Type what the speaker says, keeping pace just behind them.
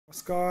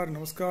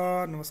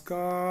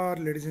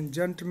Namaskar, ladies and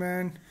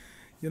gentlemen.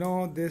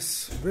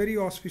 This very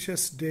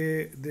auspicious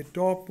day, the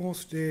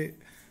topmost day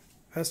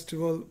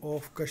festival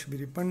of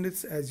Kashmiri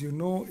Pandits, as you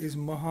know, is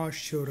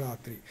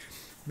Mahashivratri.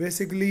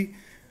 Basically,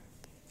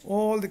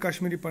 all the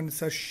Kashmiri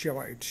Pandits are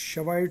Shaivites.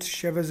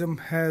 Shaivism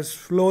has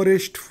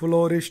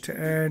flourished,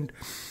 and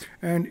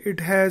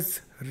it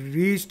has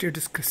reached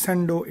its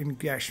crescendo in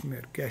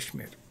Kashmir.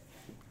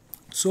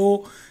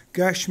 So,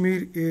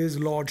 Kashmir is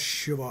Lord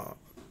Shiva.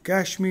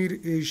 Kashmir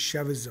is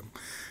Shaivism,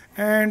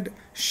 and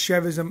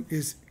Shaivism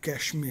is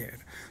Kashmir.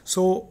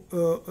 So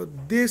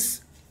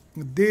this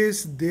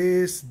is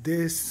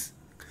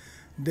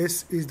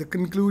the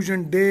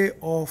conclusion day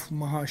of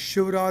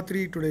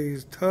Mahashivratri. Today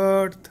is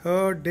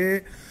third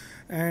day,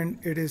 and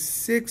it is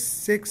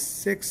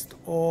 6th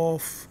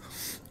of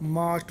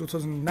March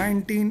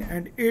 2019,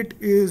 and it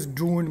is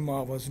DOON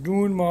MAVAS.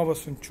 DOON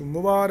MAVAS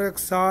MUBARAK,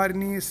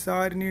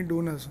 Sarni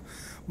DOON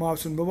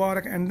MAVAS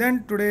MUBARAK. And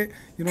then today,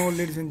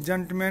 ladies and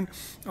gentlemen,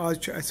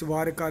 आज ऐसे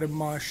worker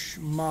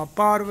माँ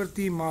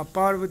पार्वती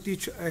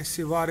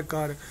ऐसे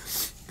worker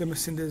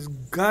तमिस सिंदस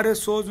घर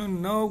सोजुन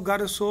नव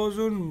घर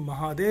सोजुन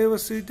महादेव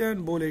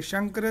सतन बोले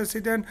Shankar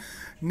सतन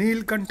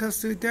Neelkanth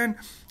सतन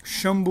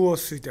Shambhu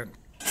सतन.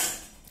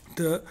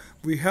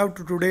 We have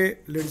to today,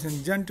 ladies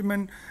and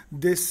gentlemen,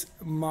 this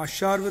Ma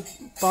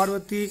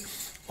Parvati,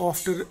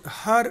 after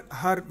her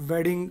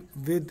wedding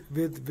with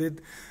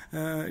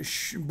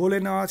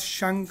Bholenath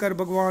Shankar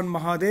Bhagwan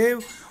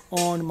Mahadev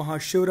on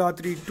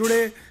Mahashivratri,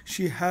 today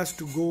she has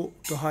to go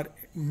to her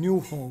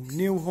new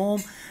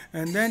home,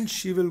 and then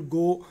she will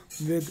go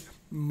with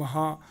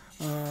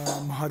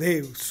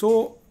Mahadev.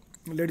 So,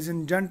 ladies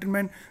and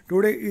gentlemen,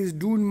 today is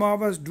DOON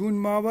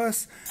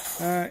MAVAS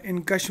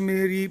in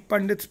Kashmiri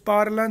Pandits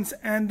parlance,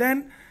 and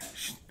then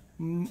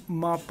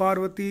Ma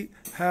Parvati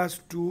has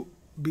to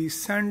be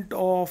sent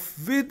off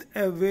with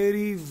a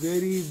very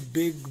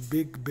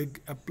big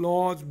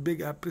applause,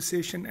 big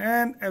appreciation,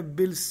 and a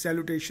bill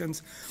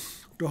salutations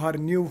to her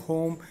new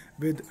home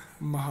with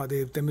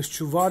Mahadev. Temis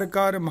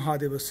Chuvarkar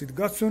Mahadev Sid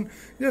Gatsun.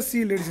 Just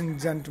see, ladies and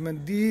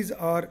gentlemen, these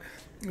are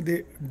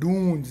the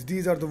doons.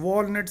 These are the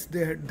walnuts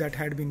that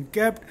had been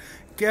kept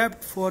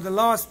for the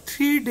last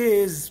 3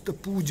 days. The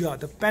puja,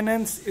 the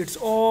penance, it's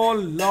all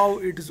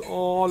love, it is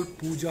all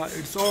puja,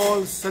 it's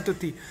all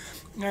satati,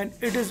 and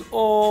it is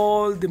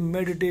all the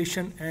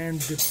meditation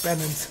and the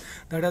penance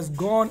that has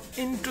gone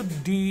into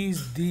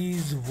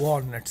these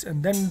walnuts.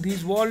 And then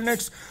these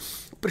walnuts,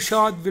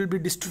 prasad will be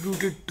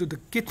distributed to the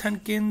kith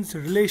and kins,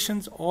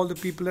 relations, all the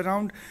people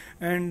around.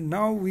 And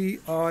now we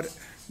are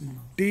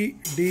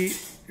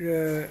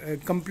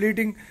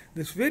completing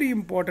this very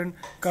important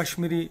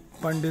Kashmiri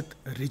Pandit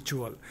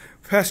ritual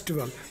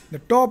festival, the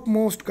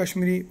topmost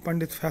Kashmiri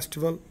Pandit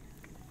festival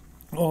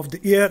of the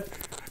year.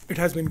 It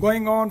has been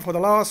going on for the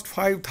last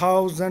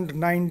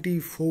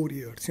 5,094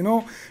 years.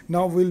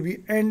 Now we'll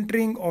be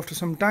entering, after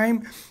some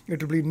time,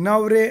 it will be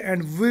Navre,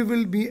 and we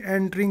will be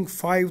entering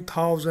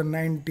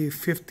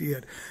 5,095th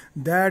year.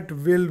 That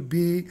will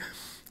be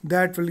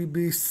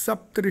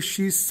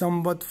Saptrishi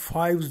Samvat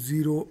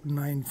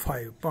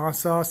 5095.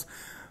 Paas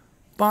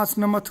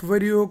namat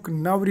variok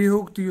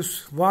navrihuk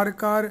yus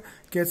varkar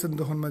kesan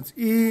dohon mans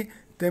e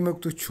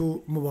temuk tu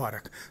chu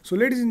mubarak. So,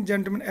 ladies and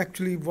gentlemen,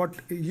 actually what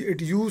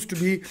it used to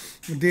be,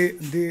 the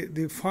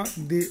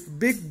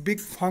big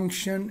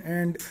function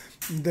and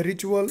the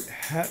ritual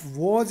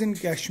was in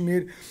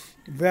Kashmir.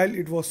 While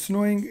it was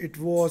snowing, it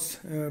was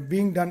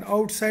being done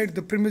outside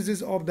the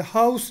premises of the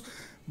house,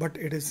 but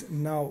it is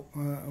now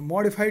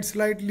modified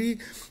slightly.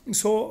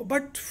 So,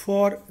 but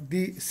for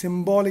the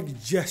symbolic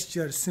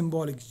gesture,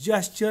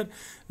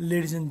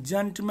 ladies and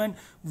gentlemen,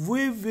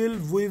 we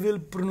will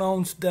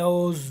pronounce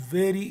those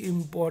very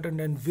important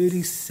and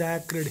very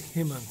sacred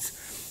hymns.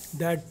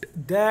 Those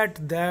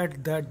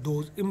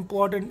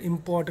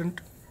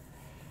important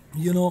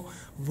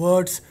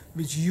words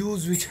which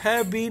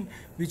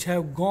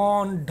have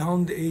gone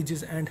down the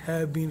ages and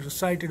have been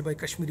recited by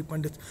Kashmiri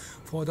Pandits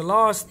for the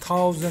last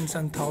thousands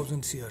and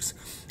thousands years.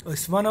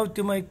 As one of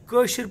timai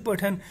kashir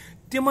pathan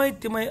timai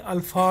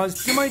alfaz,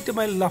 timai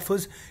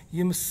lafaz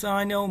yim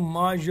sanyo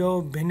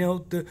majo benyo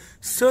te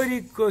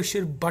sari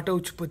kashir bataw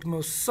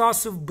chpatmo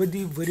sasav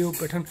badi varyo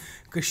pathan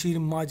kashir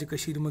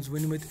mans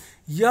vanimit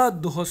ya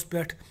dohos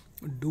pet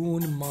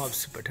DOON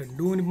MAVAS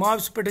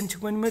pathan ch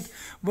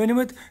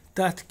vanimit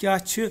tat kya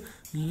ch,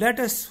 let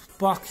us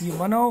pak ye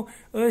mano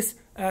us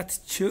at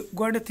ch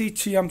godathi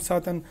ch yam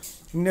satan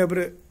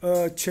nebre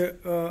ch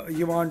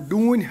yavan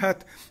doon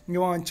hat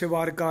yavan ch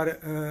varkar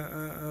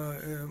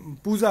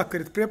puja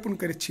karit prepun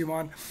karit ch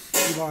yavan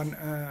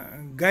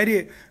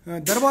gare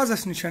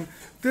darwazas nishan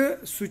te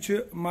such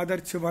mother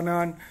ch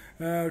vanan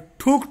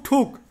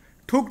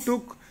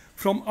thuk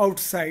from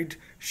outside.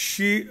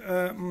 She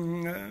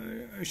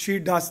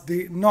does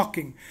the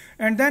knocking,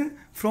 and then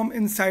from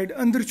inside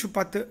andar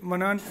chupat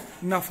manan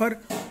nafar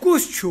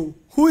kuschu,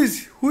 who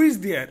is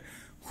there,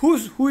 who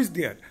is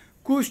there,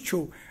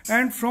 kuschu.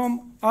 And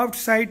from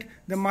outside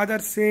the mother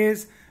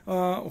says,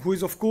 who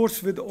is of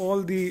course with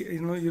all the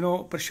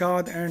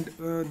prasad and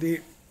the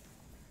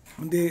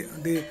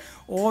they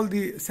all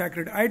the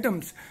sacred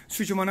items.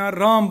 Sushmana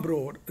Ram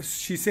Bror,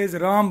 she says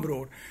Ram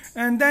Bror.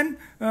 And then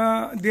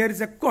there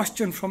is a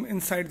question from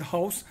inside the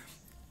house.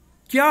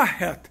 Kya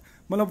hath?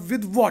 Malab,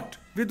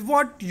 with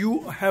what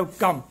you have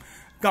come.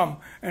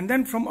 And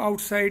then from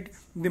outside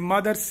the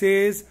mother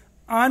says,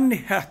 An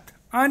hath,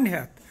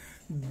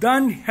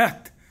 Dan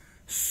hath,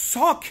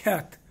 Sok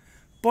hath,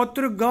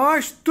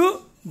 Patragash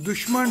tu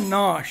Dushman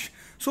nash.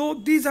 So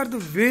these are the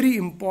very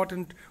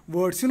important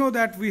words,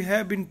 that we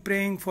have been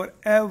praying for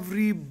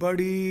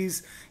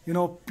everybody's,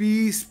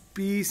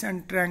 peace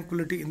and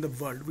tranquility in the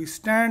world. We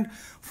stand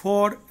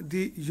for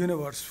the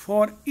universe,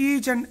 for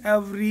each and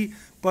every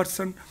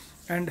person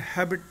and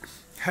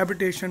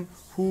habitation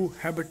who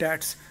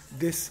habitats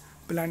this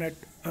planet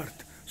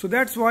Earth. So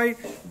that's why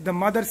the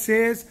mother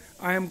says,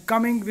 I am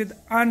coming with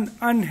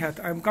anhath,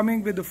 I am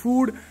coming with the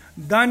food,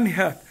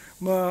 danhath,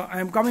 I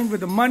am coming with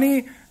the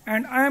money,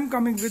 and I am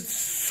coming with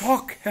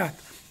sok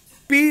hath,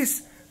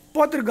 peace,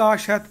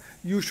 patragash hath,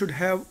 you should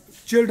have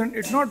children.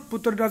 It's not,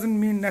 putra doesn't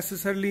mean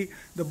necessarily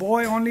the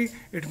boy only,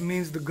 it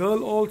means the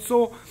girl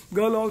also.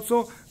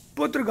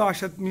 Patragash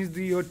hath means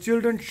your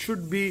children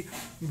should be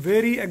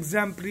very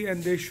exemplary,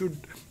 and they should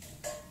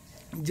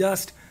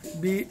just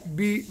be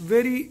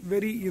very,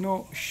 very,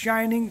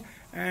 shining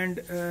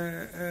and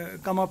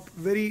come up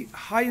very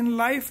high in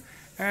life,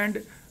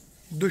 and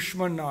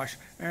Dushman nash,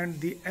 and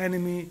the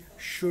enemy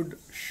should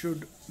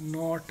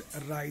not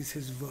rise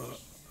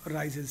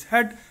his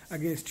head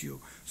against you.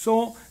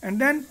 So, and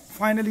then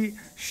finally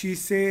she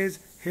says,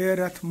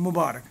 Herat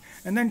Mubarak,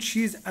 and then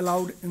she is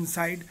allowed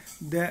inside.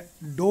 The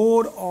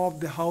door of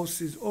the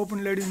house is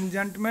open, ladies and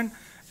gentlemen,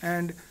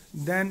 and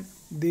then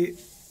the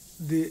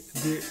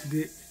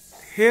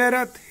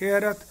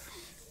Herat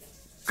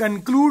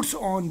concludes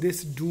on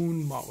this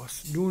Doon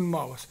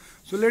Mavas.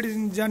 So ladies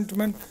and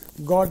gentlemen,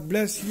 God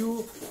bless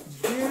you.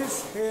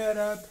 This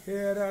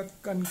Herat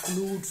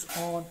concludes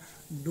on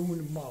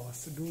Doon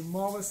Mavas. Doon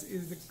Mavas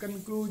is the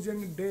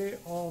conclusion day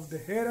of the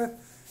Herat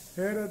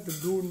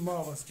Doon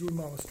Mavas.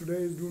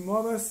 Today is Doon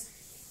Mavas.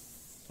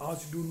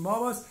 Aaj Doon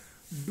Mavas.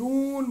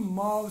 Doon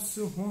Mavas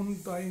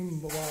huntai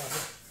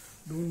Mubarak.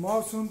 Doon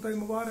Mavas huntai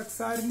Mubarak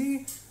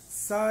Sarni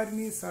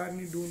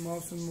Doon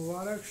Mavas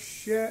Mubarak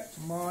She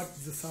March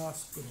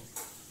Zasas Kunu.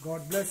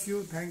 God bless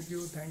you. Thank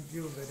you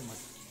very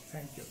much.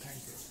 Thank you.